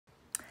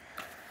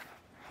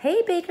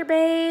Hey, Baker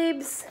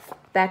Babes.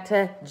 Back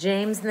to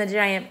James and the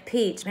Giant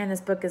Peach. Man, this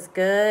book is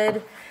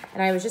good.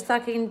 And I was just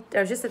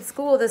at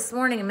school this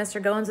morning, and Mr.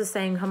 Goins was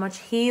saying how much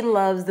he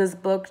loves this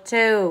book,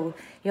 too.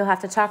 You'll have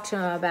to talk to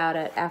him about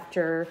it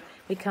after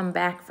we come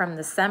back from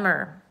the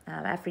summer,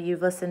 after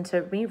you've listened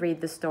to me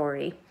read the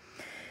story.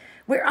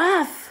 We're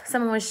off,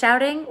 someone was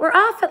shouting. We're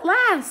off at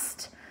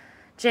last.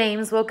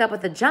 James woke up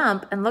with a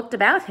jump and looked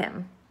about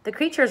him. The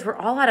creatures were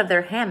all out of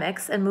their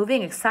hammocks and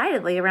moving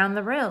excitedly around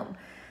the room.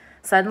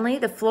 Suddenly,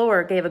 the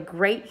floor gave a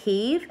great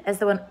heave as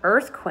though an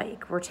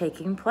earthquake were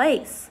taking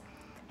place.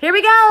 Here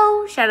we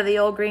go, shouted the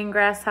old green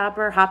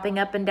grasshopper, hopping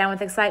up and down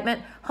with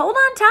excitement. Hold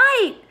on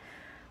tight.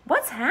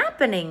 What's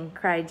happening?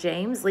 Cried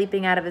James,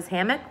 leaping out of his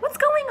hammock. What's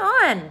going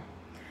on?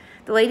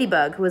 The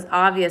ladybug, who was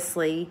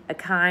obviously a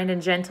kind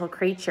and gentle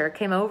creature,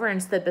 came over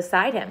and stood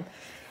beside him.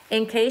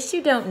 In case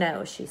you don't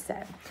know, she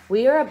said,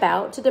 we are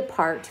about to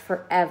depart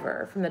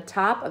forever from the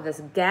top of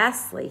this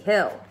ghastly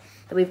hill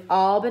that we've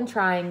all been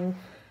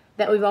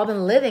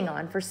living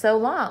on for so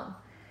long.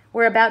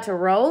 We're about to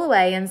roll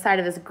away inside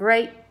of this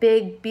great,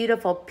 big,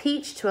 beautiful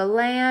peach to a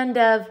land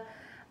of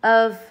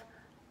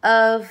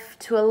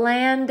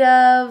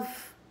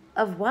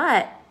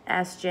what?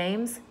 Asked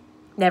James.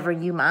 Never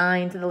you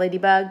mind, said the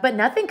ladybug, but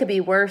nothing could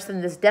be worse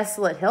than this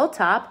desolate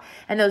hilltop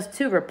and those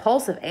two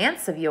repulsive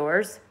aunts of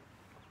yours.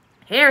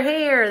 Hear,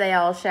 hear, they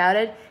all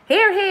shouted.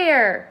 Hear,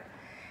 hear.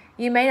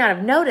 You may not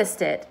have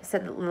noticed it,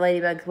 said the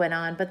ladybug went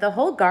on, but the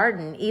whole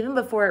garden, even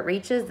before it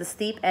reaches the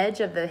steep edge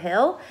of the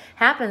hill,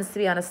 happens to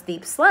be on a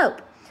steep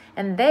slope.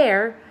 And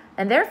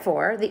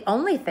therefore, the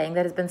only thing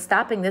that has been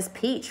stopping this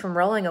peach from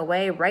rolling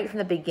away right from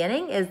the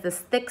beginning is this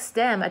thick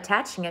stem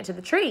attaching it to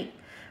the tree.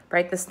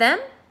 Break the stem,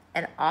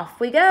 and off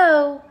we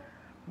go.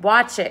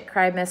 Watch it,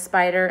 cried Miss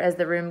Spider as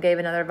the room gave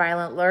another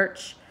violent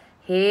lurch.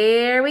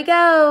 Here we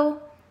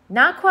go.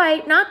 Not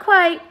quite, not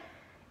quite.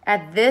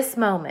 At this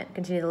moment,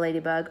 continued the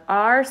ladybug,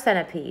 our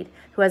centipede,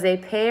 who has a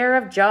pair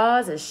of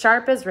jaws as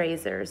sharp as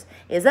razors,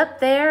 is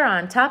up there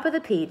on top of the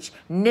peach,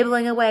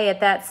 nibbling away at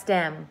that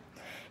stem.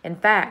 In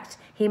fact,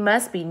 he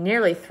must be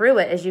nearly through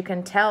it, as you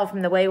can tell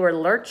from the way we're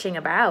lurching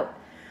about.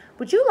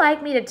 Would you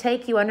like me to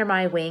take you under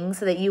my wing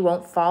so that you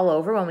won't fall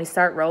over when we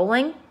start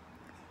rolling?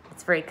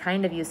 It's very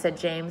kind of you, said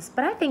James,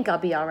 but I think I'll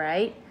be all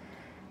right.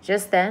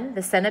 Just then,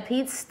 the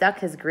centipede stuck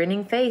his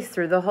grinning face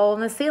through the hole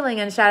in the ceiling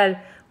and shouted,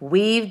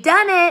 We've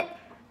done it!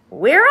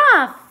 We're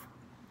off!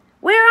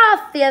 We're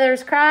off, the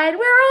others cried.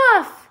 We're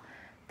off!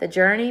 The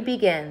journey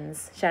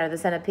begins, shouted the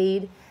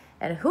centipede.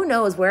 And who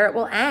knows where it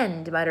will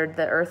end, muttered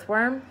the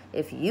earthworm.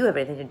 If you have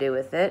anything to do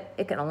with it,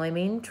 it can only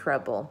mean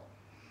trouble.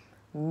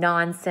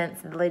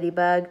 Nonsense, said the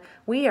ladybug.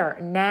 We are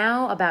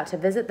now about to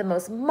visit the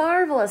most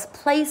marvelous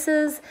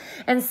places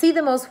and see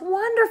the most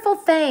wonderful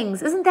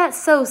things. Isn't that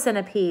so,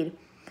 centipede?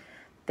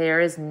 There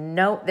is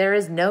no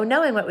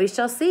knowing what we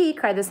shall see,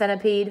 cried the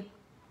centipede.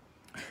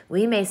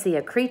 We may see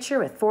a creature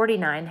with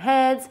 49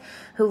 heads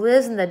who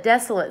lives in the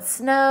desolate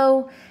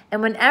snow,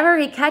 and whenever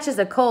he catches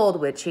a cold,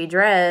 which he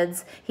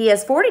dreads, he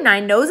has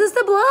 49 noses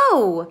to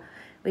blow.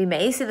 We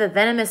may see the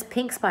venomous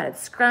pink-spotted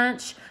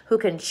scrunch who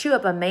can chew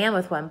up a man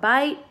with one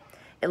bite.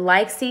 It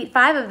likes to eat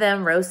 5 of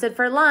them roasted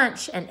for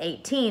lunch and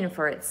 18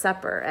 for its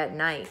supper at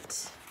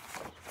night.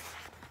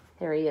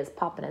 There he is,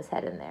 popping his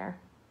head in there.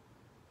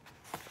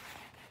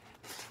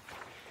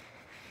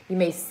 We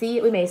may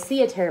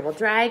see a terrible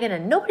dragon,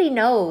 and nobody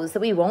knows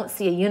that we won't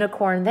see a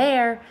unicorn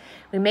there.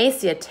 We may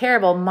see a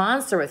terrible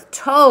monster with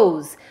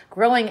toes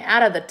growing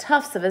out of the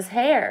tufts of his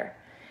hair.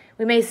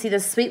 We may see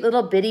the sweet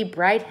little bitty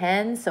bright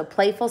hen, so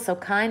playful, so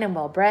kind and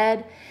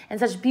well-bred, and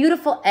such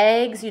beautiful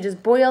eggs, you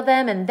just boil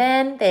them, and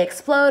then they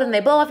explode and they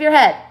blow off your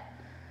head.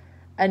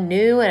 A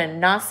new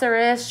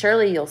rhinoceros,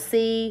 surely you'll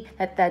see,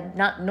 that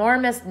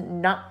enormous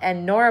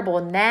and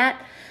horrible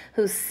gnat,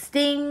 who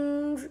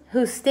sting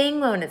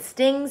when it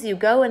stings, you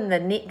go in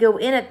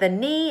at the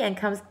knee and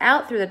comes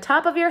out through the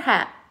top of your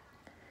hat.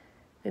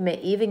 We may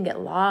even get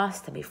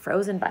lost and be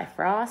frozen by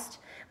frost.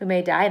 We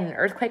may die in an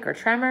earthquake or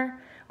tremor,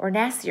 or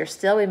nastier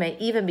still, we may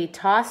even be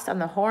tossed on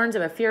the horns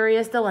of a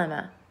furious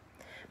dilemma.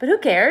 But who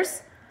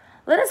cares?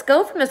 Let us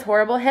go from this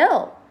horrible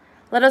hill.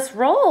 Let us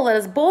roll, let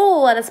us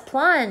bowl, let us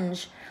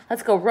plunge.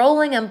 Let's go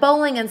rolling and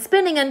bowling and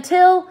spinning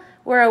until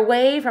we're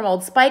away from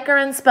old Spiker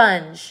and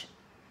Sponge.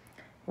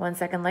 1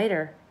 second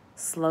later,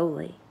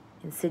 slowly,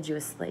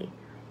 insidiously,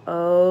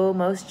 oh,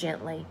 most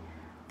gently,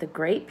 the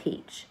great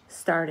peach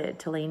started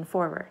to lean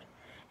forward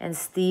and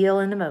steal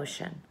into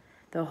motion.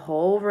 The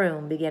whole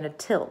room began to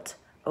tilt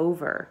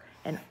over,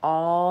 and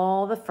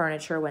all the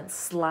furniture went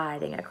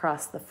sliding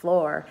across the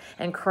floor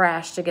and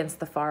crashed against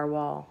the far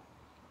wall.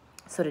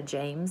 So did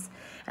James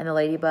and the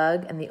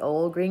ladybug and the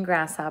old green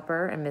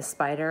grasshopper and Miss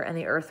Spider and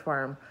the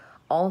earthworm,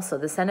 also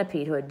the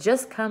centipede who had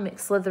just come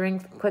slithering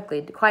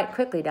quite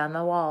quickly down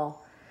the wall.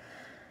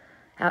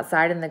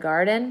 Outside in the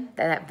garden,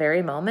 at that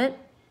very moment,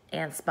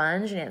 Aunt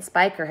Sponge and Aunt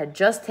Spiker had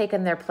just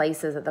taken their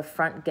places at the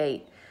front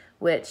gate,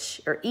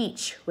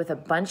 each with a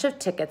bunch of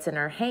tickets in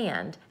her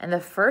hand, and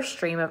the first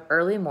stream of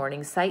early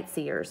morning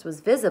sightseers was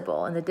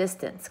visible in the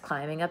distance,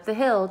 climbing up the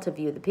hill to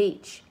view the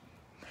peach.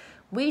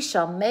 "We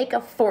shall make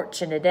a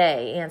fortune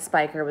today," Aunt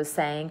Spiker was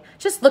saying.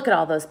 "Just look at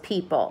all those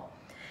people."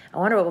 I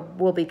wonder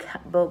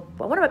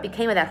what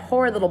became of that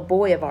horrid little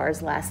boy of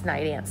ours last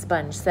night," Aunt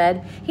Sponge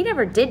said. "He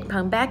never did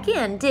come back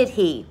in, did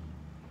he?"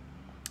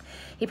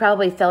 "He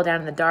probably fell down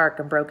in the dark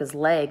and broke his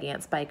leg,"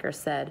 Aunt Spiker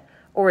said.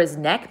 "Or his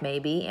neck,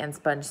 maybe," Aunt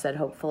Sponge said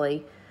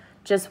hopefully.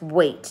 "Just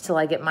wait till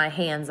I get my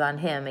hands on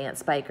him," Aunt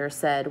Spiker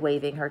said,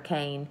 waving her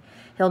cane.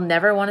 "He'll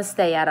never want to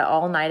stay out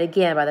all night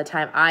again by the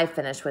time I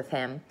finish with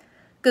him.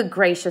 Good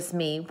gracious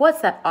me,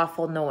 what's that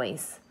awful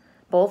noise?"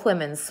 Both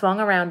women swung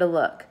around to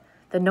look.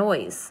 The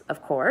noise,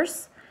 of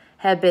course,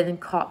 had been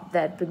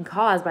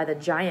caused by the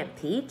giant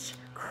peach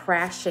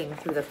crashing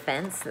through the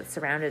fence that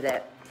surrounded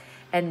it.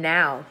 And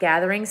now,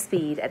 gathering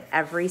speed at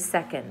every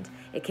second,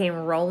 it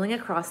came rolling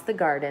across the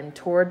garden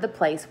toward the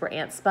place where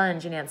Aunt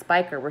Sponge and Aunt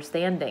Spiker were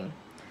standing.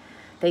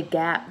 They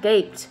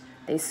gaped.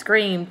 They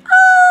screamed,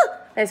 "Ah!"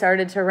 They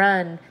started to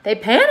run. They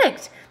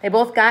panicked. They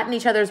both got in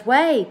each other's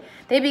way.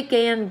 They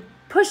began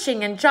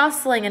pushing and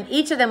jostling, and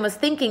each of them was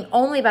thinking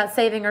only about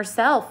saving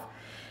herself.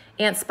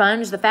 Aunt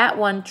Sponge, the fat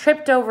one,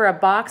 tripped over a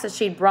box that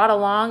she'd brought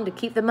along to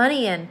keep the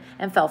money in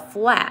and fell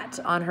flat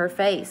on her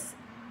face.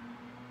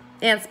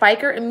 Aunt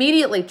Spiker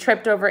immediately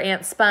tripped over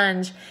Aunt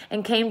Sponge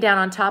and came down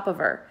on top of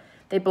her.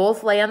 They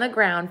both lay on the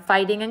ground,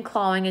 fighting and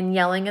clawing and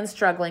yelling and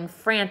struggling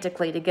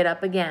frantically to get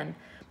up again.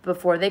 But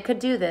before they could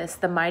do this,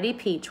 the mighty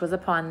peach was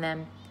upon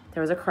them.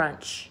 There was a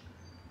crunch,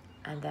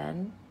 and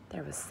then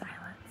there was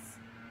silence.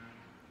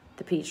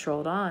 The peach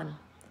rolled on,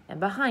 and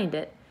behind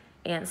it,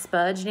 Aunt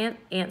Sponge and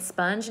Aunt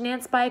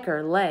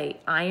Spiker lay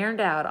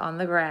ironed out on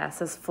the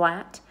grass, as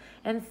flat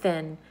and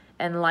thin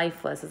and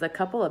lifeless as a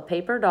couple of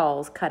paper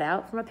dolls cut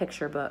out from a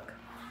picture book.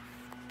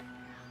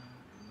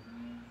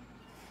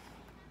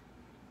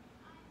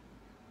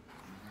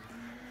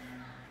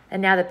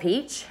 And now the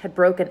peach had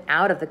broken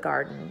out of the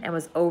garden and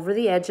was over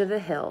the edge of the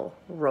hill,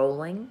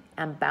 rolling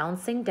and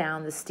bouncing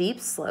down the steep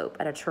slope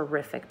at a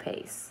terrific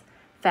pace.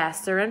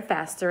 Faster and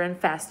faster and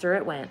faster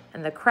it went,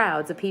 and the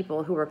crowds of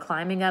people who were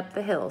climbing up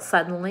the hill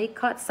suddenly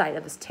caught sight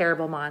of this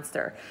terrible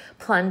monster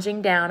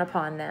plunging down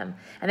upon them,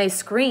 and they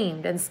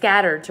screamed and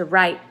scattered to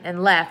right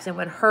and left and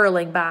went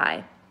hurling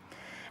by.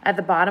 At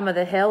the bottom of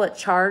the hill, it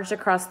charged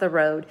across the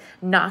road,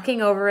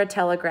 knocking over a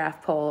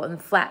telegraph pole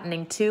and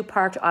flattening 2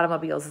 parked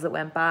automobiles as it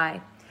went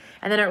by.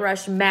 And then it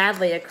rushed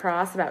madly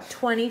across about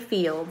 20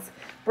 fields,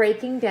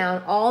 breaking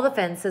down all the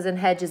fences and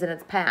hedges in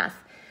its path.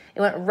 It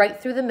went right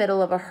through the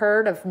middle of a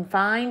herd of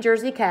fine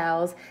Jersey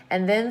cows,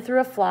 and then through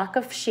a flock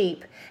of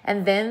sheep,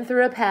 and then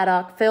through a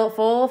paddock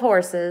full of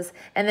horses,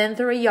 and then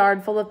through a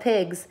yard full of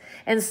pigs.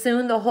 And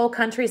soon the whole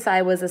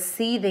countryside was a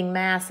seething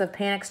mass of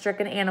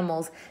panic-stricken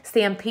animals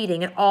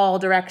stampeding in all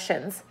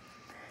directions.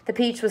 The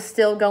peach was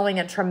still going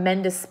at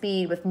tremendous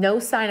speed with no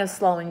sign of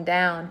slowing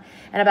down,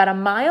 and about a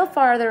mile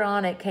farther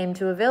on it came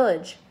to a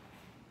village.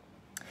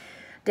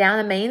 Down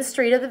the main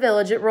street of the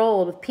village it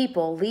rolled, with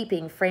people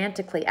leaping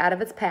frantically out of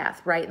its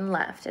path right and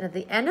left, and at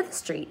the end of the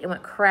street it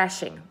went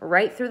crashing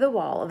right through the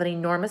wall of an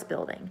enormous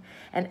building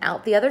and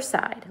out the other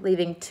side,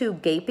 leaving 2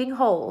 gaping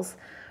holes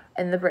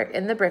in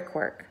the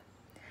brickwork.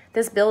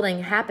 This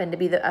building happened to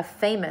be a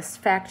famous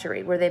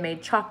factory where they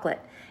made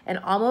chocolate, and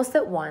almost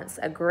at once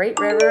a great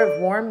river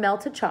of warm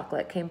melted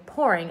chocolate came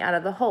pouring out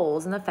of the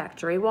holes in the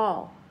factory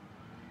wall.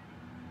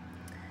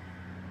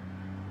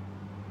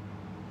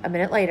 A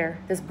minute later,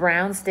 this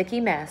brown, sticky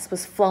mess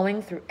was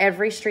flowing through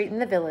every street in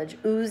the village,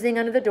 oozing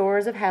under the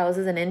doors of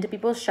houses and into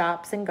people's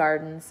shops and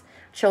gardens.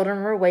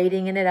 Children were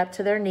wading in it up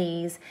to their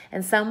knees,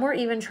 and some were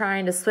even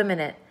trying to swim in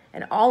it,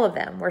 and all of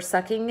them were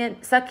sucking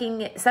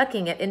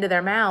it into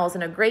their mouths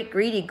in a great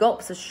greedy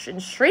gulps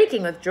and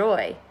shrieking with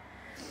joy.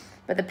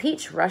 But the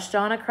peach rushed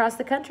on across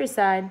the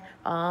countryside,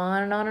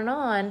 on and on and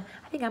on.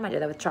 I think I might do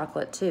that with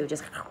chocolate too,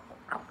 just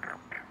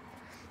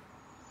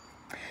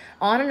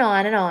on and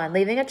on and on,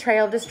 leaving a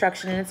trail of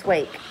destruction in its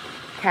wake.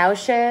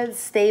 Cowsheds,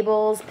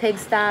 stables,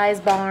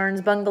 pigsties,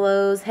 barns,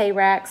 bungalows, hay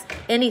racks,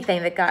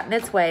 anything that got in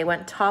its way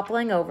went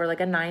toppling over like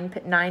a nine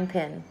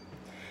pin.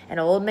 An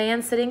old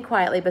man sitting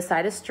quietly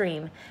beside a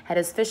stream had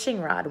his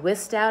fishing rod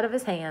whisked out of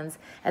his hands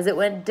as it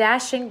went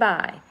dashing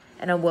by,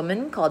 and a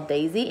woman called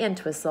Daisy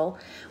Entwistle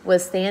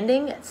was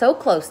standing so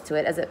close to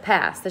it as it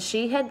passed that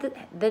she had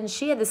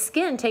the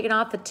skin taken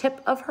off the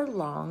tip of her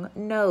long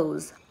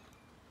nose.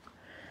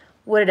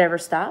 Would it ever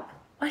stop?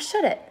 Why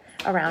should it?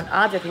 A round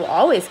object will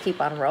always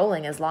keep on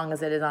rolling as long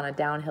as it is on a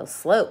downhill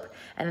slope,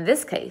 and in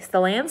this case, the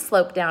land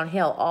sloped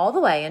downhill all the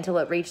way until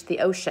it reached the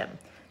ocean,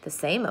 the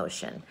same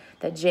ocean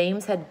that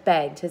James had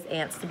begged his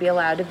aunts to be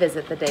allowed to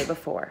visit the day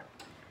before.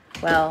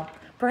 Well,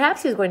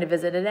 perhaps he was going to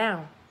visit it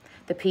now.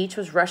 The peach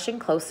was rushing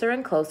closer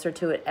and closer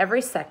to it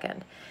every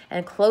second,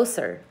 and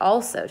closer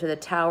also to the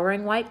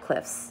towering white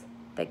cliffs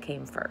that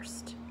came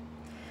first.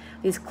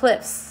 These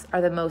cliffs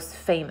are the most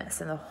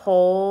famous in the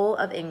whole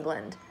of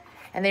England,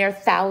 and they are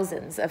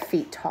thousands of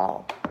feet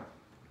tall.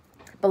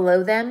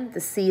 Below them,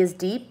 the sea is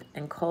deep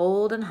and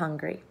cold and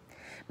hungry.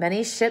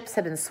 Many ships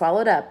have been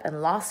swallowed up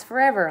and lost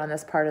forever on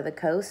this part of the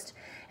coast,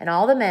 and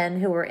all the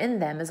men who were in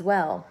them as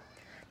well.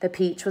 The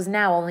peach was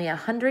now only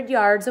 100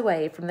 yards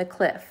away from the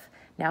cliff,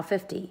 now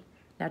 50,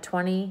 now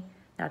 20,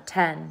 now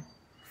 10,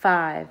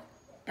 5,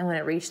 and when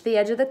it reached the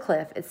edge of the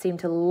cliff, it seemed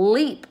to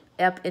leap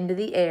up into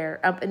the air,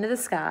 up into the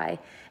sky,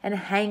 and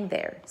hang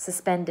there,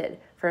 suspended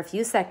for a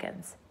few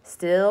seconds,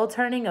 still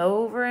turning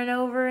over and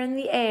over in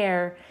the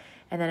air,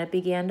 and then it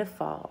began to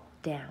fall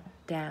down,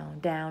 down,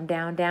 down,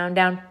 down, down,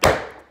 down.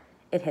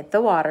 It hit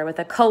the water with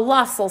a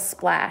colossal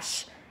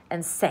splash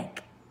and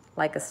sank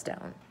like a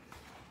stone.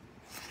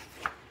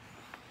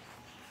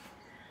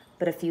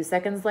 But a few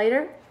seconds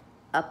later,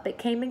 up it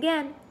came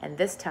again, and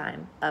this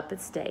time up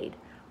it stayed,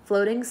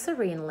 floating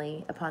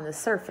serenely upon the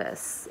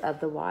surface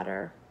of the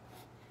water.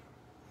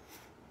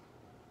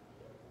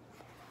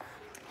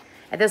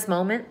 At this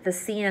moment, the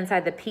scene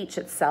inside the peach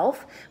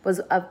itself was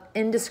of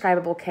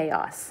indescribable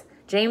chaos.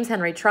 James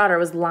Henry Trotter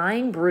was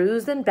lying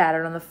bruised and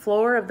battered on the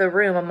floor of the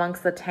room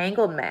amongst the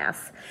tangled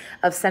mass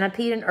of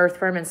centipede and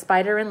earthworm and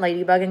spider and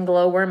ladybug and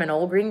glowworm and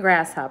old green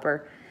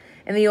grasshopper.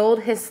 In the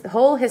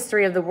whole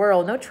history of the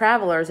world, no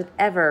travelers had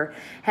ever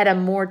had a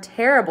more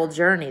terrible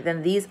journey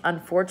than these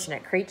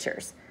unfortunate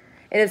creatures.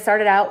 It had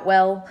started out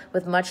well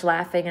with much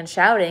laughing and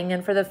shouting,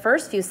 and for the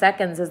first few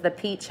seconds as the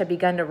peach had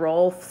begun to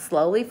roll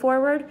slowly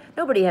forward,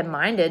 nobody had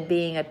minded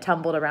being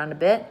tumbled around a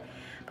bit.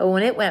 But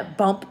when it went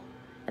bump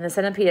and the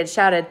centipede had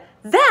shouted,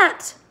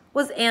 "That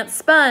was Aunt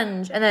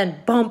Sponge," and then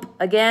bump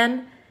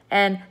again,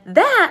 and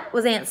 "That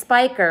was Aunt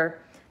Spiker,"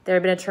 there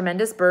had been a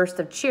tremendous burst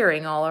of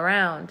cheering all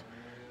around.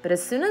 But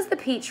as soon as the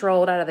peach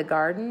rolled out of the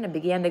garden and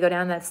began to go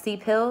down that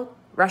steep hill,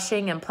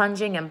 rushing and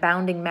plunging and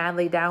bounding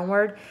madly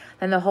downward,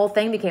 then the whole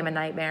thing became a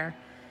nightmare.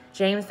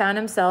 James found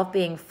himself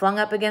being flung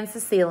up against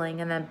the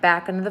ceiling and then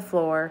back into the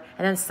floor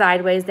and then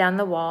sideways down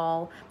the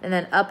wall and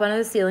then up onto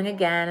the ceiling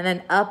again and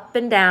then up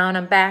and down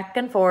and back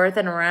and forth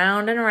and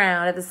around and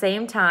around. At the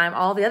same time,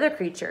 all the other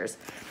creatures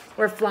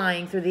were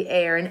flying through the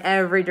air in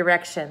every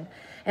direction.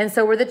 And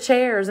so were the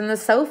chairs and the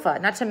sofa,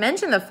 not to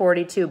mention the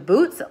 42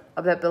 boots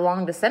that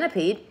belonged to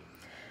Centipede.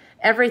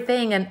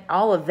 Everything and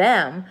all of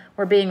them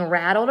were being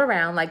rattled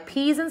around like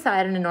peas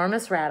inside an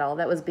enormous rattle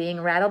that was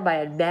being rattled by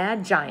a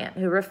mad giant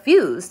who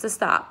refused to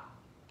stop.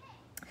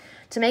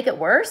 To make it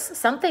worse,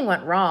 something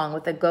went wrong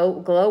with the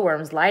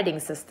glowworm's lighting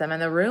system,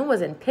 and the room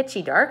was in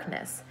pitchy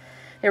darkness.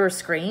 There were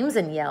screams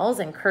and yells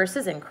and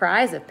curses and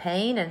cries of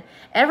pain, and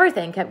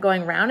everything kept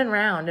going round and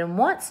round. And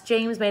once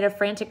James made a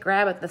frantic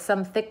grab at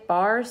some thick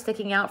bars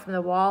sticking out from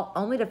the wall,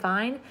 only to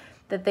find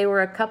that they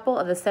were a couple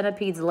of the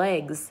centipede's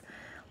legs.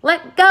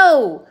 "Let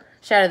go!"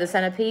 shouted the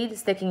centipede,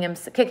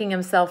 kicking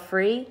himself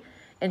free,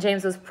 and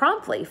James was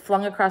promptly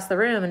flung across the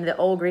room into the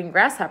old green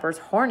grasshopper's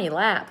horny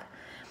lap.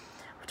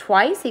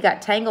 Twice he got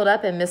tangled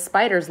up in Miss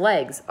Spider's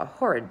legs, a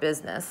horrid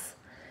business.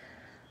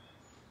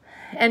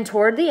 And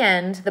toward the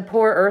end, the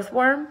poor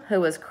earthworm,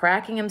 who was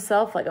cracking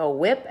himself like a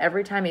whip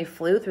every time he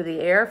flew through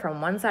the air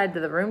from one side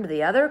of the room to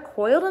the other,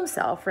 coiled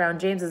himself around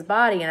James's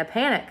body in a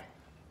panic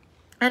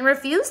and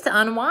refused to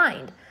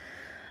unwind.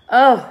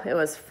 Oh, it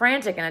was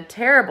frantic and a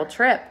terrible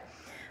trip.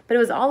 But it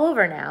was all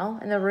over now,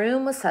 and the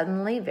room was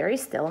suddenly very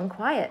still and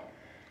quiet.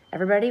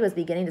 Everybody was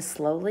beginning to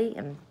slowly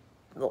and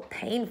a little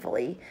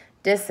painfully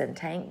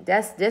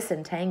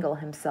disentangle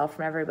himself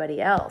from everybody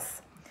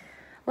else.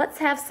 "Let's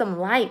have some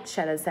light,"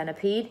 shouted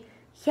Centipede.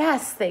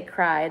 "Yes," they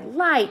cried.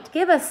 "Light!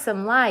 Give us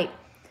some light."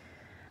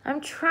 "I'm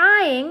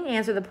trying,"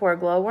 answered the poor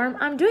glowworm.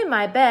 "I'm doing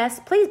my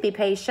best. Please be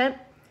patient."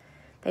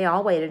 They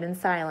all waited in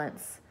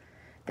silence.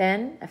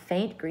 Then a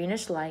faint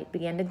greenish light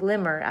began to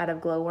glimmer out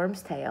of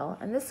Glowworm's tail,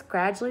 and this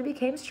gradually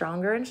became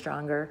stronger and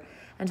stronger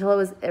until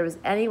it was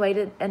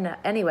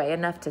anyway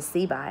enough to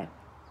see by.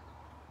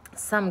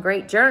 "Some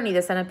great journey,"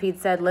 the centipede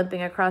said,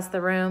 limping across the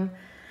room.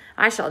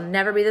 "I shall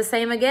never be the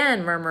same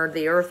again," murmured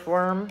the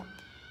earthworm.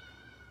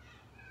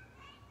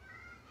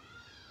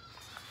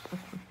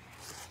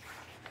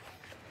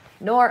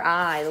 "Nor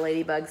I," the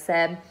ladybug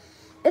said.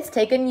 "It's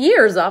taken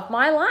years off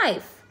my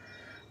life."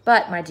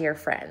 "But, my dear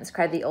friends,"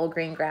 cried the old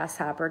green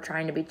grasshopper,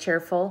 trying to be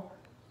cheerful,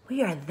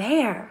 "we are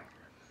there."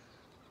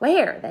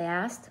 "Where?" they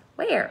asked.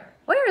 "Where?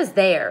 Where is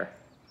there?"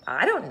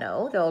 "I don't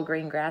know," the old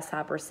green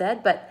grasshopper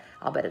said, "but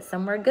I'll bet it's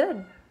somewhere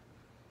good."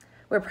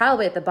 "We're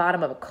probably at the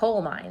bottom of a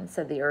coal mine,"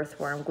 said the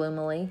earthworm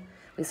gloomily.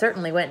 "We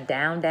certainly went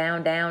down,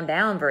 down, down,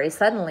 down very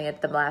suddenly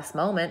at the last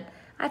moment.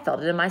 I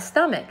felt it in my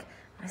stomach.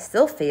 I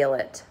still feel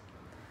it."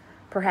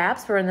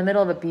 "Perhaps we're in the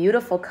middle of a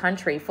beautiful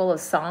country full of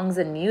songs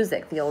and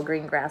music," the old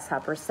green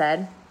grasshopper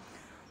said.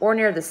 "Or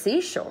near the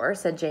seashore,"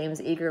 said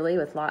James eagerly,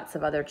 "with lots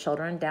of other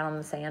children down on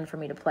the sand for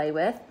me to play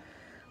with."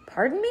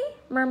 "Pardon me?"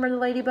 murmured the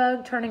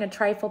ladybug, turning a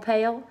trifle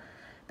pale.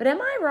 "But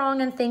am I wrong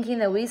in thinking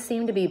that we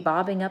seem to be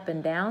bobbing up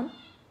and down?"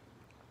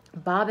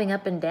 "Bobbing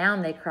up and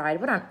down," they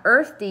cried. "What on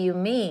earth do you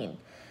mean?"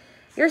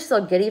 "You're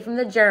still giddy from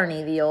the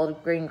journey," the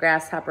old green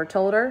grasshopper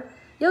told her.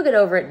 "You'll get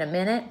over it in a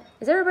minute.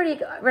 Is everybody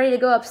ready to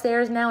go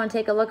upstairs now and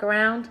take a look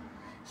around?"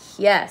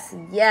 "Yes,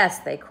 yes,"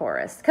 they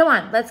chorused. "Come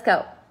on, let's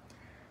go."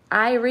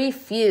 "I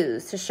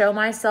refuse to show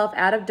myself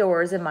out of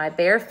doors in my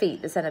bare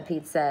feet," the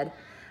centipede said.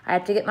 "I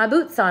have to get my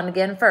boots on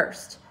again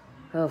first."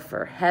 Oh,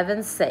 for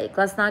heaven's sake,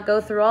 let's not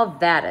go through all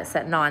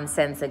that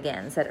nonsense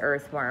again, said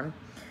Earthworm.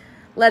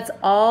 Let's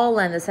all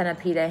lend the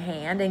centipede a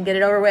hand and get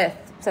it over with,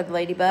 said the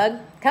ladybug.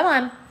 Come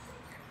on.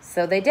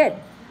 So they did,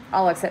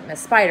 all except Miss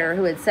Spider,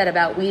 who had set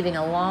about weaving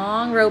a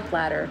long rope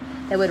ladder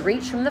that would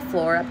reach from the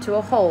floor up to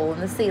a hole in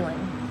the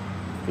ceiling.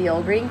 The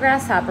old green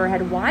grasshopper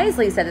had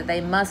wisely said that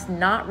they must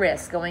not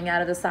risk going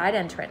out of the side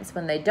entrance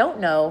when they don't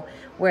know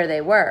where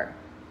they were,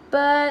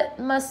 but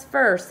must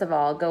first of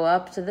all go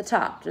up to the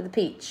top to the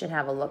peach and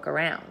have a look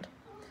around.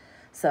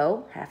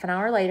 So, half an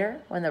hour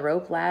later, when the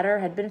rope ladder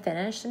had been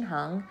finished and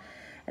hung,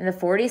 and the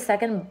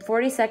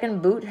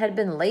 40-second boot had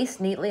been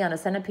laced neatly on a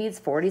centipede's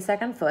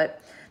 42nd foot,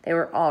 they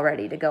were all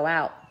ready to go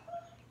out.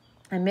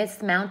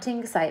 Amidst mounting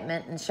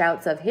excitement and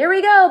shouts of, "Here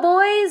we go,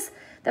 boys!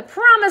 The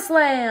promised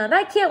land!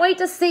 I can't wait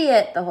to see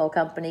it!" the whole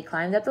company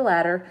climbed up the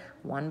ladder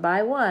one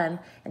by one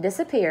and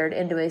disappeared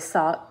into a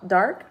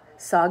dark,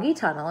 soggy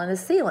tunnel in the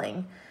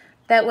ceiling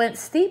that went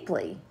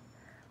steeply,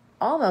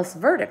 almost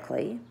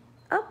vertically,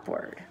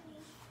 upward.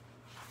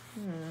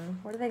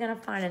 What are they going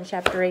to find in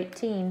Chapter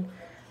 18?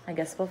 I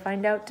guess we'll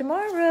find out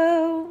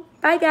tomorrow.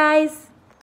 Bye, guys.